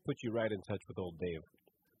 and we'll put you right in touch with old Dave.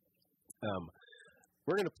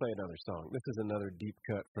 We're going to play another song. This is another deep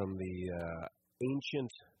cut from the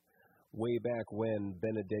ancient, way back when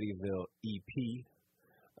Benedettiville EP.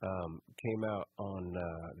 Came out on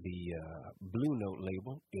the Blue Note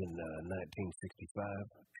label in 1965,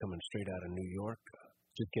 coming straight out of New York.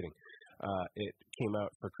 Just kidding. It came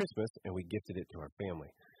out for Christmas, and we gifted it to our family.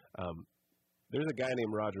 There's a guy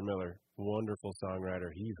named Roger Miller, wonderful songwriter.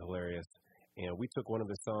 He's hilarious. And we took one of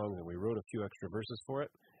his songs, and we wrote a few extra verses for it,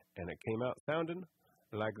 and it came out sounding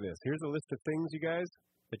like this. Here's a list of things, you guys,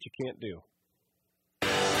 that you can't do.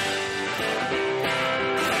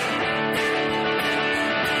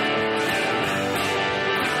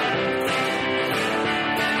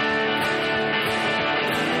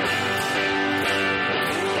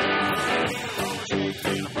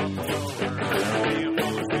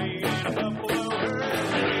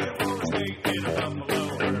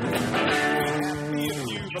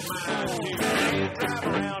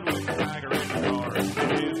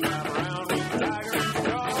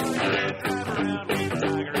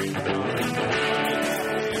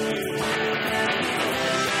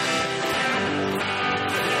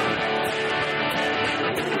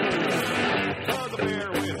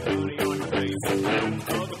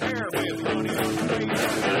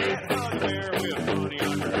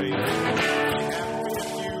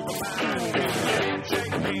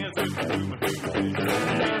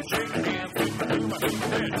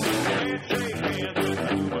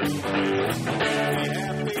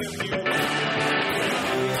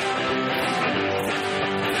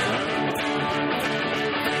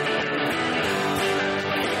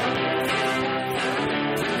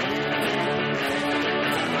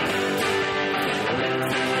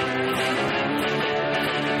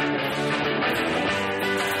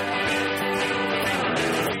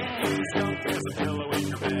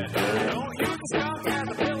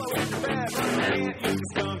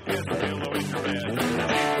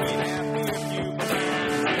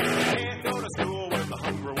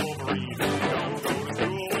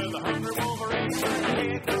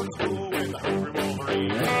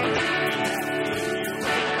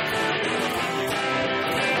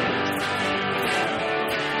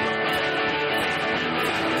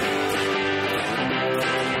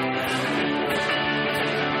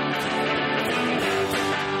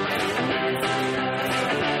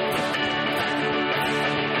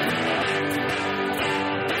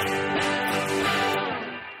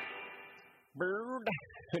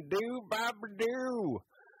 bop-a-doo.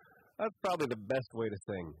 That's probably the best way to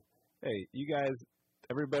sing. Hey, you guys,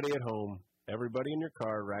 everybody at home, everybody in your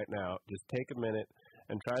car right now, just take a minute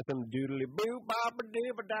and try some doodly-boo,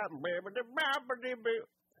 bop-a-doo-ba-dop-ba-ba-doo-bop-a-doo-boo.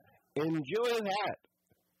 Enjoy that.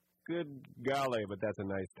 Good golly, but that's a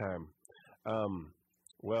nice time.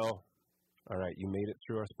 Well, all right, you made it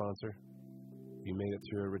through our sponsor. You made it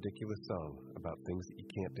through a ridiculous song about things that you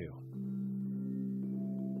can't do.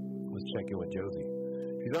 Let's check in with Josie.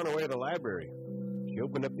 She's on her way to the library. She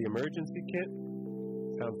opened up the emergency kit,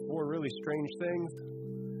 found 4 really strange things,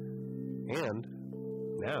 and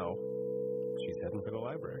now she's heading for the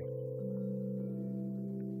library.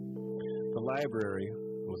 The library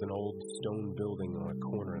was an old stone building on a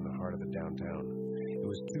corner in the heart of the downtown. It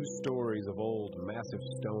was 2 stories of old, massive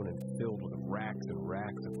stone and filled with racks and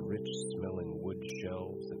racks of rich-smelling wood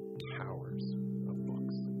shelves and towers of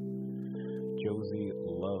books. Josie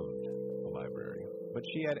loved the library, but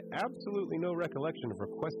she had absolutely no recollection of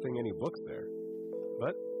requesting any books there.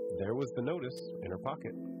 But there was the notice in her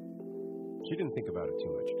pocket. She didn't think about it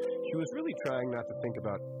too much. She was really trying not to think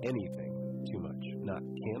about anything too much. Not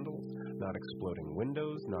candles, not exploding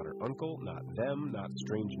windows, not her uncle, not them, not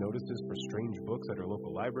strange notices for strange books at her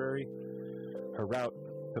local library. Her route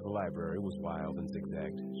to the library was wild and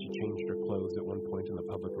zigzagged. She changed her clothes at one point in the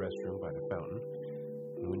public restroom by the fountain.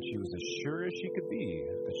 And when she was as sure as she could be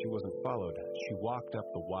that she wasn't followed, she walked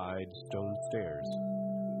up the wide stone stairs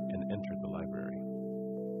and entered the library.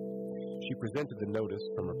 She presented the notice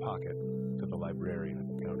from her pocket to the librarian at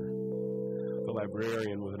the counter. The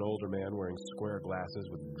librarian was an older man wearing square glasses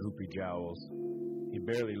with droopy jowls. He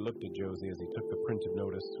barely looked at Josie as he took the printed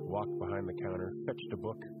notice, walked behind the counter, fetched a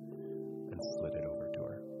book, and slid it over to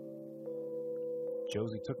her.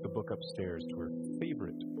 Josie took the book upstairs to her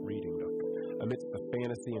favorite reading nook, amidst the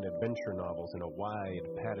fantasy and adventure novels in a wide,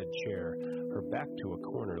 padded chair, her back to a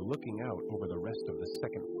corner, looking out over the rest of the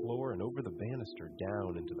second floor and over the banister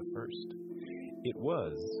down into the first. It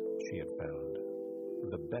was, she had found,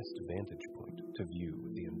 the best vantage point to view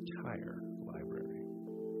the entire library.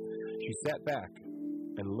 She sat back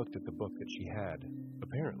and looked at the book that she had,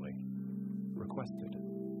 apparently, requested.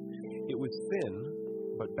 It was thin,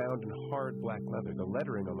 but bound in hard black leather. The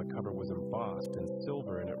lettering on the cover was embossed in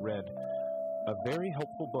silver, and it read, "A very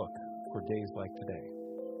helpful book for days like today."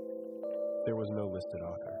 There was no listed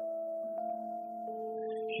author.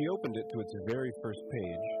 She opened it to its very first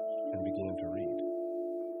page and began to read.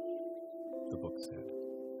 The book said.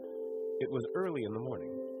 It was early in the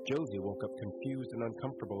morning. Josie woke up confused and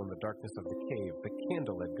uncomfortable in the darkness of the cave. The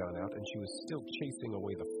candle had gone out, and she was still chasing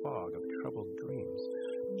away the fog of troubled dreams.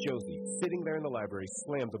 Josie, sitting there in the library,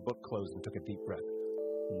 slammed the book closed and took a deep breath.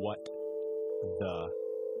 What the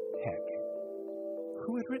heck?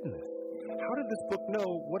 Who had written this? How did this book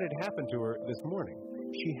know what had happened to her this morning?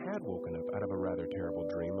 She had woken up out of a rather terrible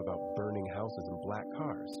dream about burning houses and black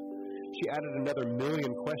cars. She added another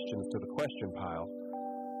million questions to the question pile,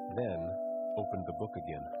 then opened the book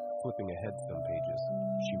again, flipping ahead some pages.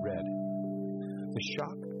 She read, "The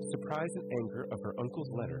shock, surprise, and anger of her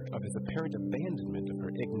uncle's letter, of his apparent abandonment of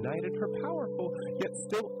her, ignited her powerful, yet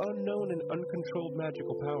still unknown and uncontrolled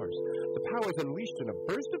magical powers. The powers unleashed in a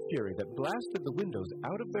burst of fury that blasted the windows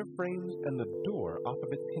out of their frames and the door off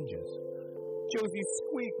of its hinges." Josie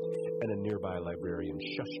squeaked, and a nearby librarian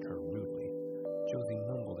shushed her rudely. Josie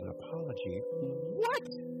mumbled an apology. What?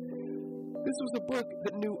 This was a book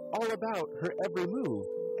that knew all about her every move,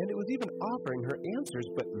 and it was even offering her answers,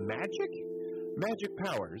 but magic? Magic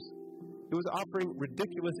powers. It was offering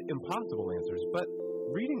ridiculous, impossible answers, but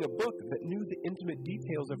reading a book that knew the intimate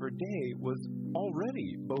details of her day was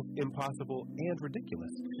already both impossible and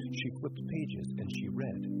ridiculous. She flipped pages, and she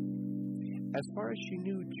read. As far as she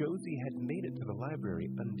knew, Josie had made it to the library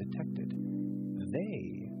undetected.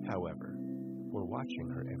 They, however, were watching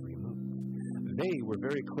her every move. They were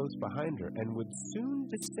very close behind her and would soon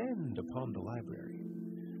descend upon the library.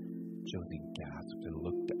 Josie gasped and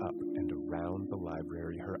looked up and around the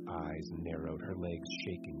library. Her eyes narrowed, her legs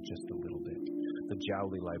shaking just a little bit. The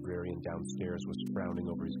jowly librarian downstairs was frowning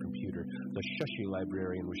over his computer. The shushy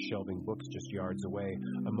librarian was shelving books just yards away.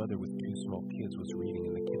 A mother with 2 small kids was reading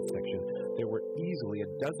in the kids section. There were easily a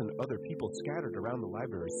dozen other people scattered around the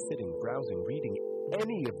library, sitting, browsing, reading.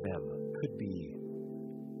 Any of them could be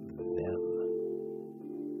them.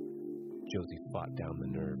 Josie fought down the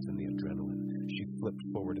nerves and the adrenaline. She flipped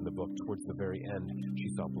forward in the book. Towards the very end, she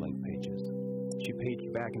saw blank pages. She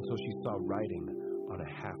paged back until she saw writing on a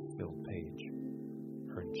half-filled page.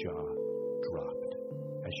 Her jaw dropped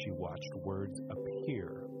as she watched words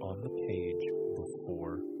appear on the page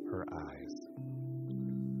before her eyes.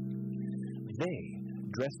 They,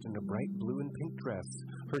 dressed in a bright blue and pink dress,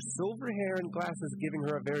 her silver hair and glasses giving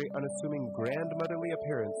her a very unassuming grandmotherly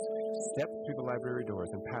appearance, stepped through the library doors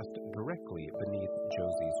and passed directly beneath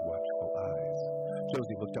Josie's watchful eyes.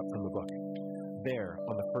 Josie looked up from the book. There,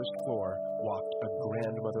 on the first floor, walked a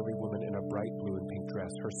grandmotherly woman in a bright blue and pink dress,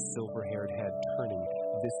 her silver-haired head turning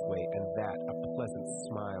this way and that, a pleasant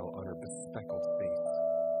smile on her bespectacled face.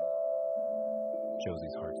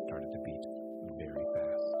 Josie's heart started to beat very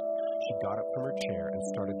fast. She got up from her chair and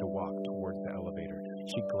started to walk towards the elevator.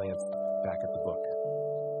 She glanced back at the book.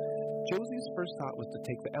 Josie's first thought was to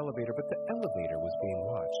take the elevator, but the elevator was being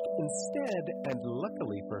watched. Instead, and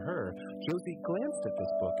luckily for her, Josie glanced at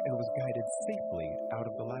this book and was guided safely out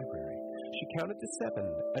of the library. She counted to 7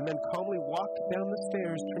 and then calmly walked down the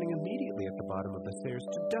stairs, turning immediately at the bottom of the stairs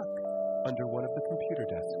to duck under one of the computer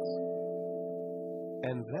desks.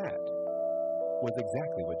 And that was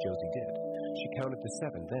exactly what Josie did. She counted to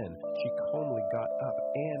 7, then she calmly got up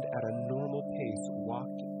and, at a normal pace,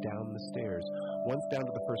 walked down the stairs. Once down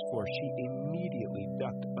to the first floor, she immediately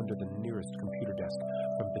ducked under the nearest computer desk.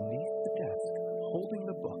 From beneath the desk, holding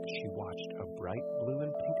the book, she watched a bright blue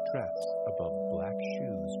and pink dress above black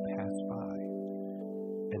shoes pass by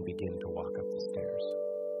and begin to walk up the stairs.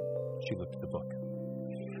 She looked at the book.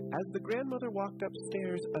 As the grandmother walked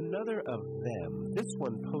upstairs, another of them, this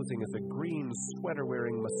one posing as a green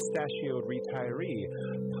sweater-wearing mustachioed retiree,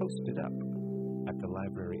 posted up at the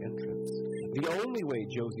library entrance. The only way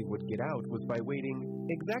Josie would get out was by waiting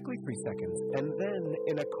exactly 3 seconds, and then,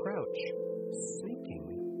 in a crouch,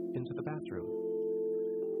 sneaking into the bathroom.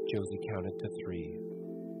 Josie counted to 3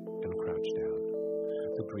 and crouched down.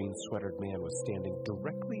 The green-sweatered man was standing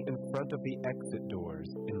directly in front of the exit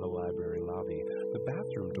doors in the library lobby. The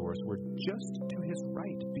bathroom doors were just to his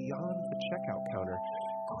right, beyond the checkout counter.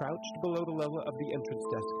 Crouched below the level of the entrance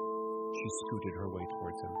desk, she scooted her way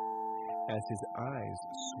towards him. As his eyes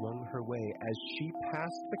swung her way, as she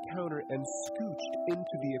passed the counter and scooched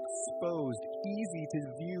into the exposed,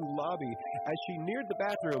 easy-to-view lobby, as she neared the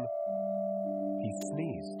bathroom, he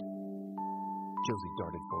sneezed. Josie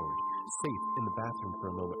darted forward. Safe in the bathroom for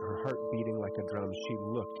a moment, her heart beating like a drum, she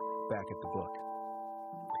looked back at the book.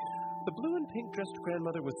 The blue and pink-dressed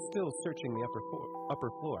grandmother was still searching the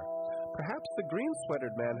upper floor. Perhaps the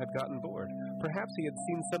green-sweatered man had gotten bored. Perhaps he had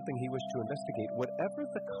seen something he wished to investigate. Whatever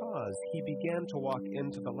the cause, he began to walk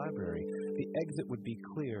into the library. The exit would be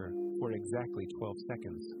clear for exactly 12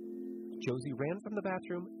 seconds. Josie ran from the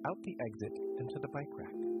bathroom, out the exit, and to the bike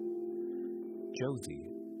rack.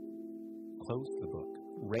 Josie closed the book,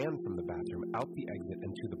 ran from the bathroom, out the exit,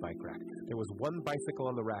 and to the bike rack. There was one bicycle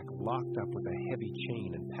on the rack, locked up with a heavy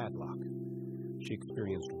chain and padlock. She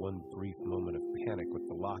experienced one brief moment of panic with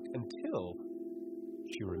the lock until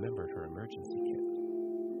she remembered her emergency kit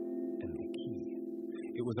and the key.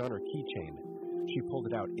 It was on her keychain. She pulled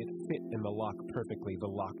it out. It fit in the lock perfectly. The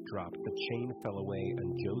lock dropped. The chain fell away,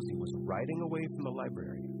 and Josie was riding away from the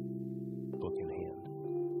library, book in hand.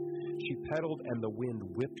 She pedaled, and the wind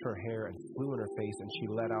whipped her hair and flew in her face, and she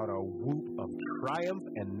let out a whoop of triumph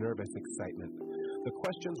and nervous excitement. The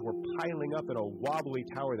questions were piling up in a wobbly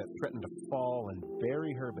tower that threatened to fall and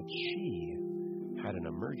bury her, but she had an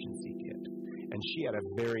emergency kit, and she had a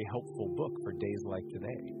very helpful book for days like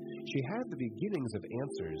today. She had the beginnings of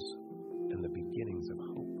answers and the beginnings of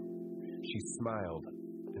hope. She smiled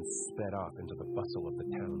and sped off into the bustle of the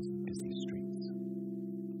town's busy streets.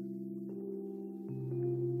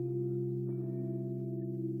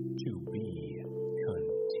 To be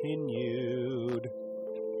continued.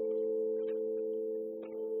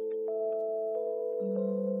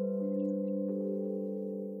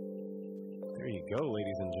 There you go,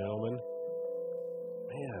 ladies and gentlemen.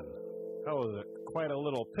 Man, that was quite a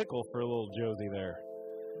little pickle for little Josie there.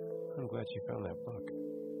 I'm glad she found that book.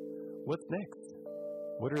 What's next?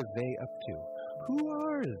 What are they up to? Who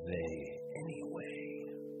are they, anyway?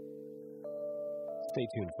 Stay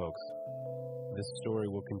tuned, folks. This story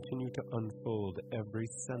will continue to unfold every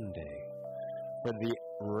Sunday for the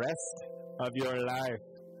rest of your life.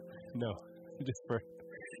 No, just for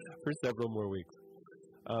several more weeks.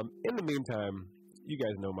 In the meantime, you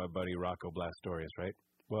guys know my buddy Rocco Blastorius, right?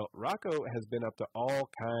 Well, Rocco has been up to all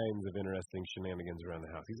kinds of interesting shenanigans around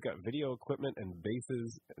the house. He's got video equipment and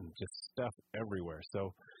bases and just stuff everywhere.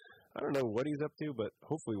 So I don't know what he's up to, but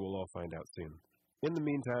hopefully we'll all find out soon. In the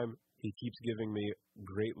meantime, he keeps giving me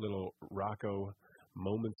great little Rocco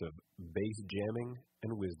moments of bass jamming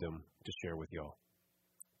and wisdom to share with y'all.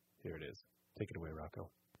 Here it is. Take it away, Rocco.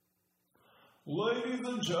 Ladies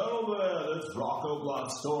and gentlemen, it's Rocco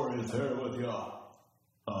Blastorius here with you.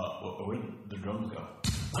 Where'd the drums go?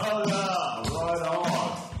 Oh yeah, right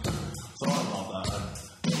on. Sorry about that.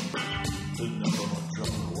 Didn't know what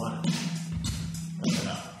drum it went.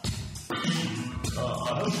 Yeah.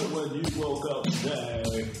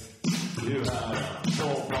 today you had a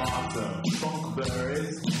full box of funk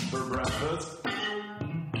berries for breakfast.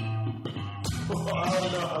 Well, I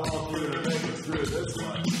don't know how long we're going to make it through this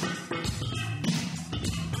one.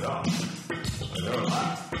 Yeah.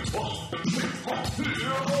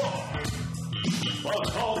 Let's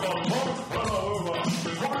call the funk Petaluma.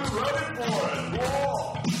 Are you ready for it? Whoa!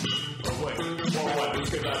 Oh, wait, let's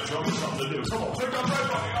get that drummer something to do. Come on, pick up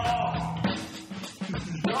everybody!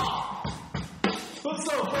 What's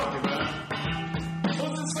so funny, man?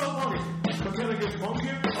 What's so funny? But can I get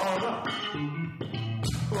funky? Oh, no.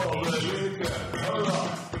 Oh, baby, you can. Hold on.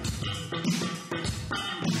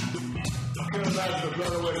 I can't imagine a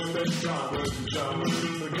better way to spend time, ladies and gentlemen,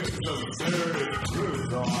 to get some serious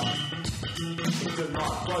grooves on. It's been my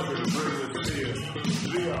pleasure to bring this to you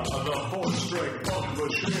via the four-string funk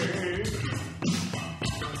machine.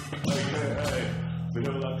 Hey, we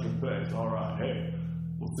have electric bass. All right, hey,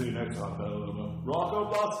 we'll see you next time, Petaluma. Rock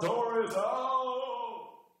up our stories out!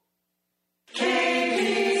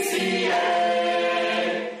 KPCA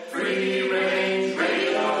Free Range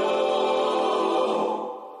Radio.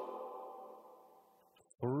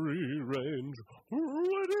 Free Range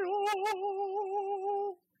Radio.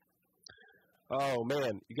 Oh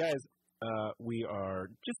man, you guys, we are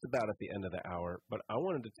just about at the end of the hour, but I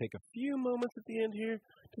wanted to take a few moments at the end here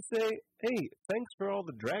to say, hey, thanks for all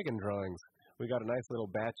the dragon drawings. We got a nice little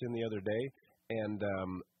batch in the other day, and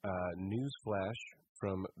news flash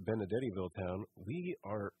from Benedettiville town, we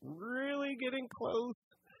are really getting close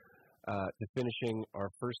to finishing our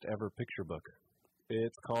first ever picture book.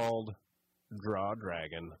 It's called Draw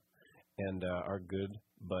Dragon, and our good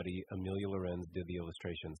buddy Amelia Lorenz did the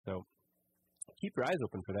illustration. So keep your eyes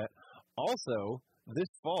open for that. Also, this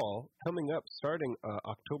fall, coming up starting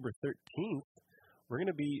October 13th, we're going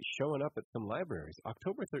to be showing up at some libraries.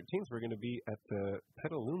 October 13th, we're going to be at the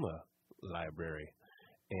Petaluma Library,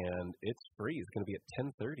 and it's free. It's going to be at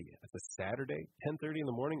 10:30. It's a Saturday, 10:30 in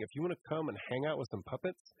the morning. If you want to come and hang out with some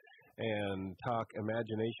puppets and talk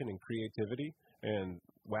imagination and creativity and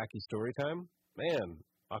wacky story time, man,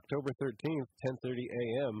 October 13th, 10:30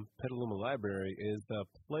 a.m., Petaluma Library is the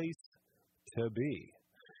place to be.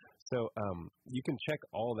 So you can check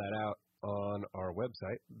all that out on our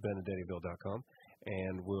website, benedettiville.com,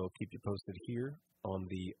 and we'll keep you posted here on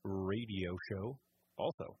the radio show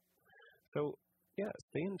also. So, yeah,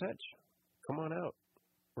 stay in touch. Come on out.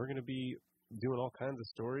 We're going to be doing all kinds of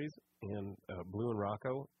stories, and Blue and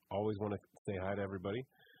Rocco always want to say hi to everybody.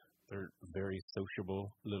 They're very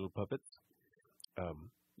sociable little puppets.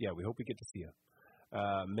 Yeah, we hope we get to see you.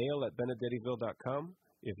 Mail at benedettiville.com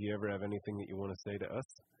if you ever have anything that you want to say to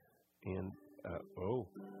us. And,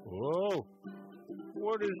 whoa,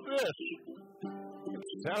 what is this? It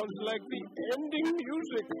sounds like the ending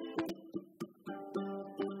music.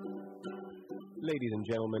 Ladies and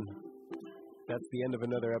gentlemen, that's the end of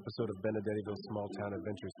another episode of Benedettiville Small Town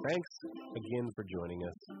Adventures. Thanks again for joining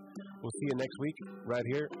us. We'll see you next week right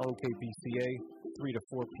here on KPCA, 3 to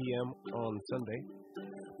 4 p.m. on Sunday.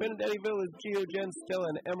 Benedettiville is Geo, Jen, Stella,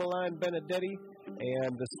 and Emmeline Benedetti,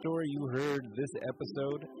 and the story you heard this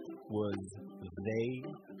episode was They.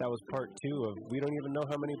 That was part 2 of, we don't even know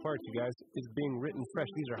how many parts, you guys. It's being written fresh.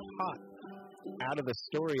 These are hot, out of the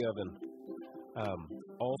story oven.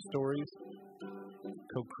 All stories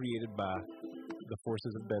co-created by the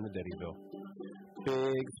forces of Benedettiville.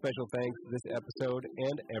 Big special thanks this episode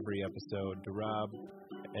and every episode to Rob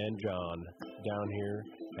and John down here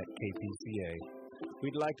at KPCA.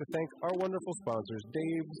 We'd like to thank our wonderful sponsors,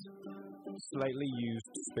 Dave's Slightly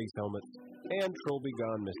Used Space Helmets and Troll Be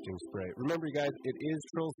Gone Misting Spray. Remember, you guys, it is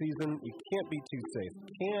troll season. You can't be too safe.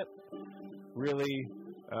 Can't really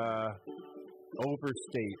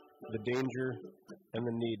overstate the danger and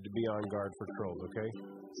the need to be on guard for trolls, okay?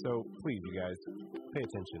 So, please, you guys, pay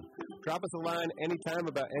attention. Drop us a line anytime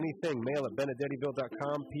about anything. Mail at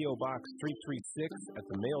benedettiville.com, P.O. Box 336 at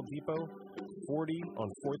the Mail Depot, 40 on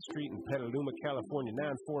 4th Street in Petaluma, California,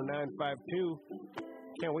 94952.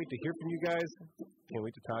 Can't wait to hear from you guys. Can't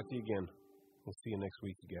wait to talk to you again. We'll see you next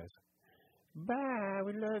week, you guys. Bye.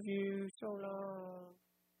 We love you. So long.